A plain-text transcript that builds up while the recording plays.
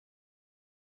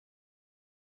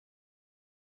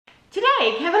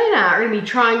Today, Kevin and I are going to be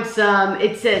trying some,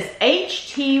 it says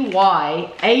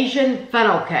HTY Asian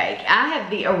Funnel Cake. I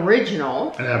have the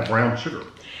original. And I have brown sugar.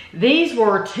 These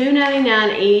were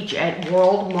 $2.99 each at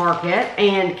World Market,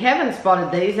 and Kevin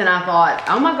spotted these, and I thought,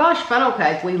 oh my gosh, funnel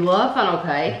cake. We love funnel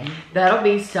cake. That'll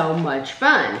be so much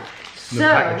fun. The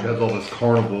package has all this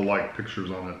carnival-like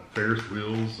pictures on it, Ferris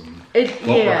wheels and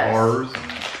yes. cars.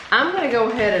 I'm going to go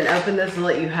ahead and open this and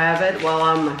let you have it while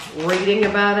I'm reading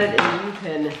about it, and you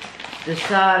can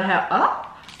decide how.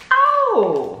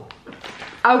 Oh,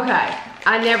 okay.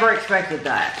 I never expected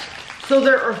that. So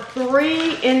there are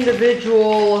 3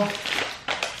 individual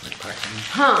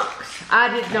hunks. I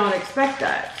did not expect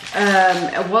that.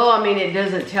 Well, I mean, it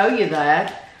doesn't tell you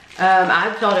that.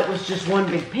 I thought it was just one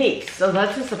big piece, so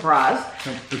that's a surprise.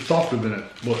 It's softer than it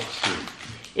looks, too.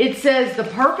 It says, the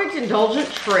perfect indulgent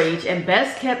treat and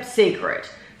best kept secret.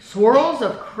 Swirls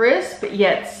of crisp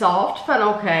yet soft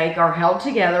funnel cake are held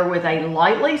together with a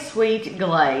lightly sweet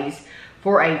glaze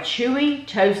for a chewy,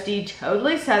 toasty,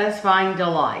 totally satisfying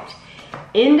delight.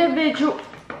 Individually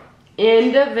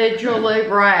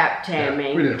wrapped, Tammy.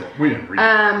 Yeah, we didn't read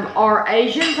it. Our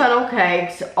Asian funnel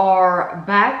cakes are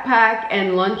backpack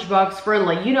and lunchbox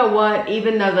friendly. You know what?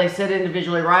 Even though they said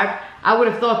individually wrapped, I would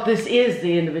have thought this is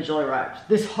the individually wrapped.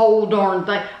 This whole darn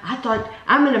thing. I thought,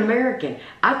 I'm an American.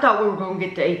 I thought we were going to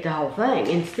get to eat the whole thing.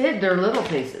 Instead, they're little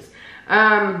pieces.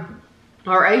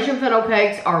 Our Asian funnel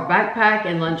cakes are backpack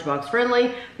and lunchbox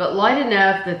friendly, but light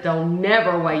enough that they'll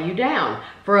never weigh you down.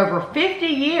 For over 50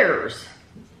 years,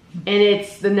 and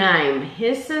it's the name,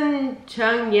 Hisan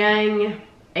Chung Yang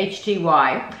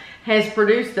HTY, has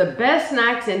produced the best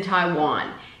snacks in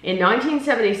Taiwan. In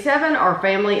 1977, our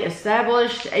family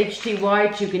established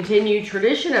HTY to continue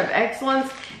tradition of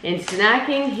excellence in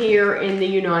snacking here in the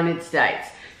United States.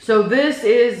 So this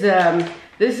is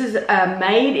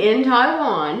made in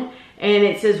Taiwan, and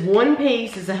it says 1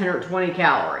 piece is 120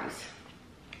 calories.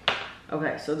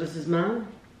 Okay, so this is mine.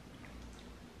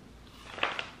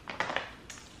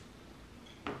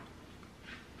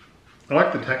 I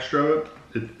like the texture of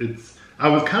it.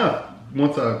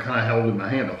 Once I kind of held it in my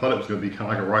hand, I thought it was going to be kind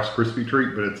of like a Rice Krispie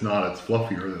treat, but it's not. It's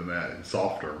fluffier than that and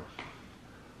softer.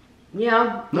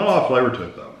 Yeah. Not a lot of flavor to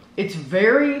it, though. It's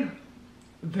very,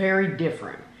 very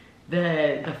different.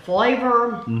 The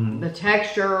flavor, the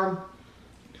texture.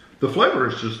 The flavor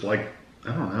is just like,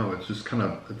 I don't know, it's just kind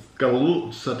of, it's got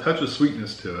a touch of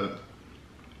sweetness to it.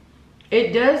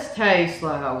 It does taste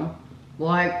though,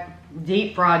 like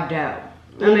deep fried dough.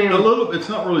 I mean, a little, it's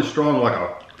not really strong like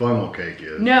a funnel cake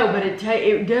is. No, but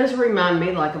it does remind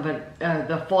me like of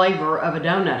the flavor of a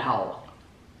donut hole.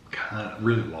 Kind of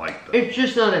really light though. It's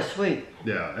just not as sweet.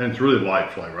 Yeah, and it's really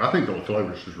light flavor. I think the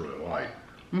flavor is just really light.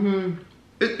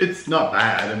 It's not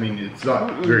bad. I mean, it's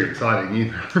not very exciting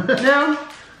either.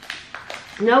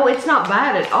 No, it's not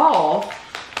bad at all.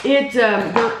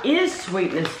 There is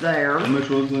sweetness there. How much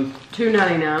was this?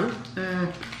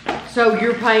 $2.99. So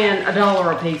you're paying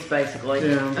 $1 a piece, basically.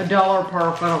 Yeah. $1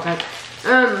 per funnel cake.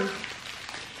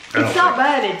 It's not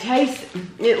bad.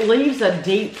 It leaves a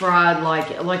deep fried,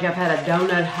 like I've had a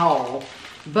donut hole.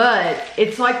 But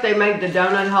it's like they made the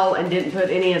donut hole and didn't put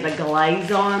any of the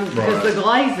glaze on. Because the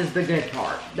glaze is the good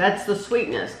part. That's the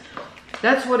sweetness.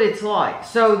 That's what it's like.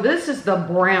 So this is the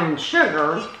brown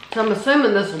sugar. So I'm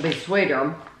assuming this will be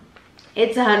sweeter.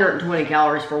 It's 120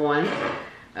 calories for one.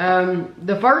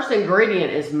 The first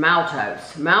ingredient is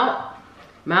maltose.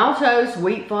 Maltose,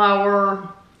 wheat flour,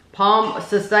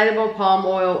 sustainable palm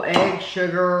oil, egg,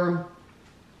 sugar.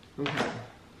 Okay.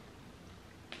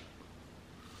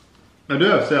 I do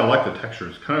have to say I like the texture.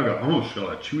 It's kind of almost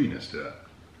got a chewiness to it.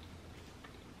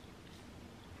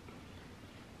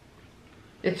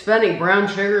 It's funny, brown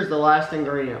sugar is the last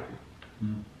ingredient.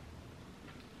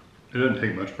 It doesn't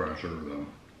take much brown sugar though.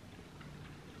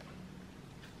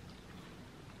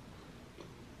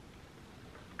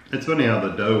 It's funny how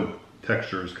the dough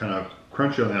texture is kind of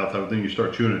crunchy on the outside, but then you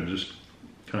start chewing it and it just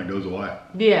kind of goes away.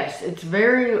 Yes, it's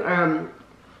very,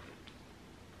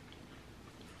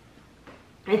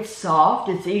 it's soft,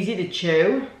 it's easy to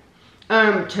chew.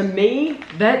 To me,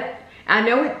 I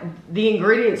know the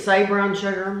ingredients say brown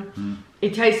sugar.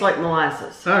 It tastes like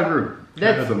molasses. I agree.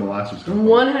 That has a molasses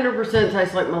component. 100%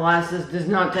 tastes like molasses. Does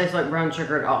not taste like brown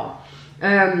sugar at all.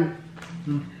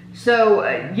 So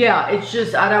yeah, it's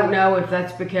just, I don't know if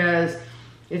that's because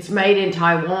it's made in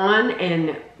Taiwan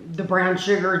and the brown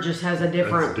sugar just has a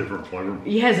different flavor.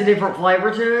 It has a different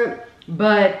flavor to it.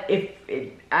 But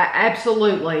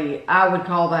absolutely, I would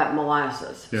call that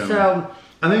molasses. Yeah, so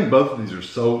I think both of these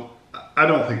are I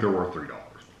don't think they're worth $3.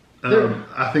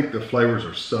 I think the flavors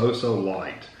are so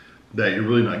light that you're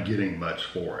really not getting much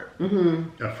for it.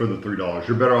 For the $3,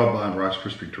 you're better off buying Rice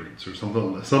Krispie treats or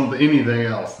anything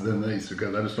else than these,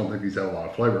 because I just don't think these have a lot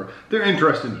of flavor. They're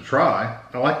interesting to try.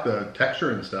 I like the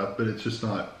texture and stuff, but it's just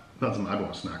not something I'd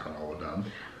want to snack on all the time.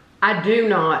 I do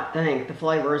not think the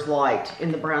flavor is light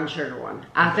in the brown sugar one.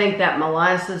 I think that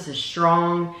molasses is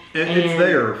strong. It's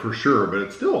there for sure, but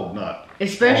it's still not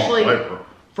especially flavor.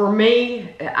 For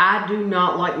me, I do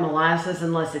not like molasses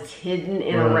unless it's hidden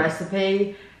in a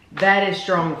recipe. That is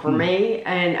strong for me,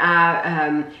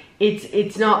 and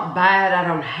it's not bad. I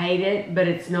don't hate it, but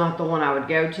it's not the one I would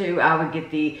go to. I would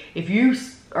get if you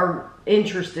are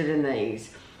interested in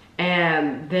these,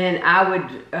 and then I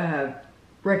would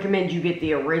recommend you get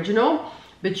the original.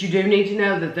 But you do need to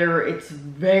know that it's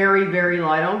very, very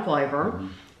light on flavor,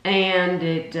 and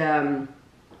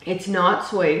it's not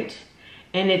sweet,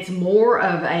 and it's more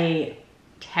of a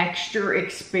texture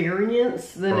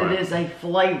experience than it is a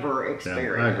flavor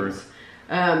experience.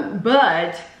 Yeah, I agree.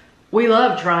 But we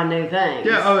love trying new things.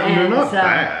 Yeah, and they're not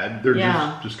bad. They're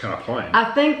just kind of plain.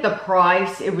 I think the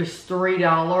price, it was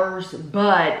 $3,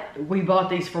 but we bought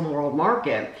these from World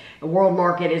Market. World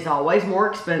Market is always more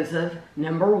expensive,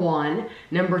 number one.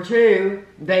 Number two,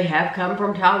 they have come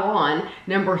from Taiwan.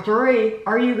 Number three,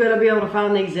 are you going to be able to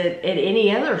find these at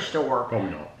any other store? Probably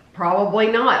not. Probably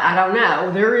not. I don't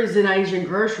know. There is an Asian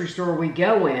grocery store we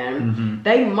go in.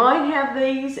 They might have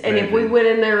these, and if we went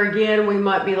in there again, we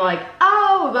might be like,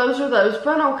 oh, those are those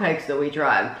funnel cakes that we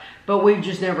tried. But we've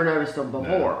just never noticed them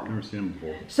before. No, never seen them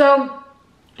before. So,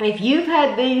 if you've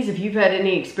had these, if you've had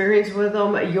any experience with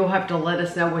them, you'll have to let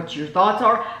us know what your thoughts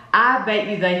are. I bet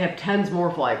you they have tons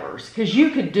more flavors, because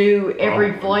you could do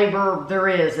every flavor there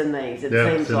is in these, it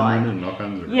seems like. And all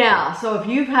kinds of so if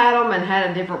you've had them and had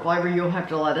a different flavor, you'll have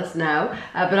to let us know.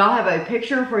 But I'll have a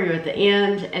picture for you at the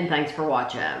end, and thanks for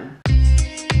watching.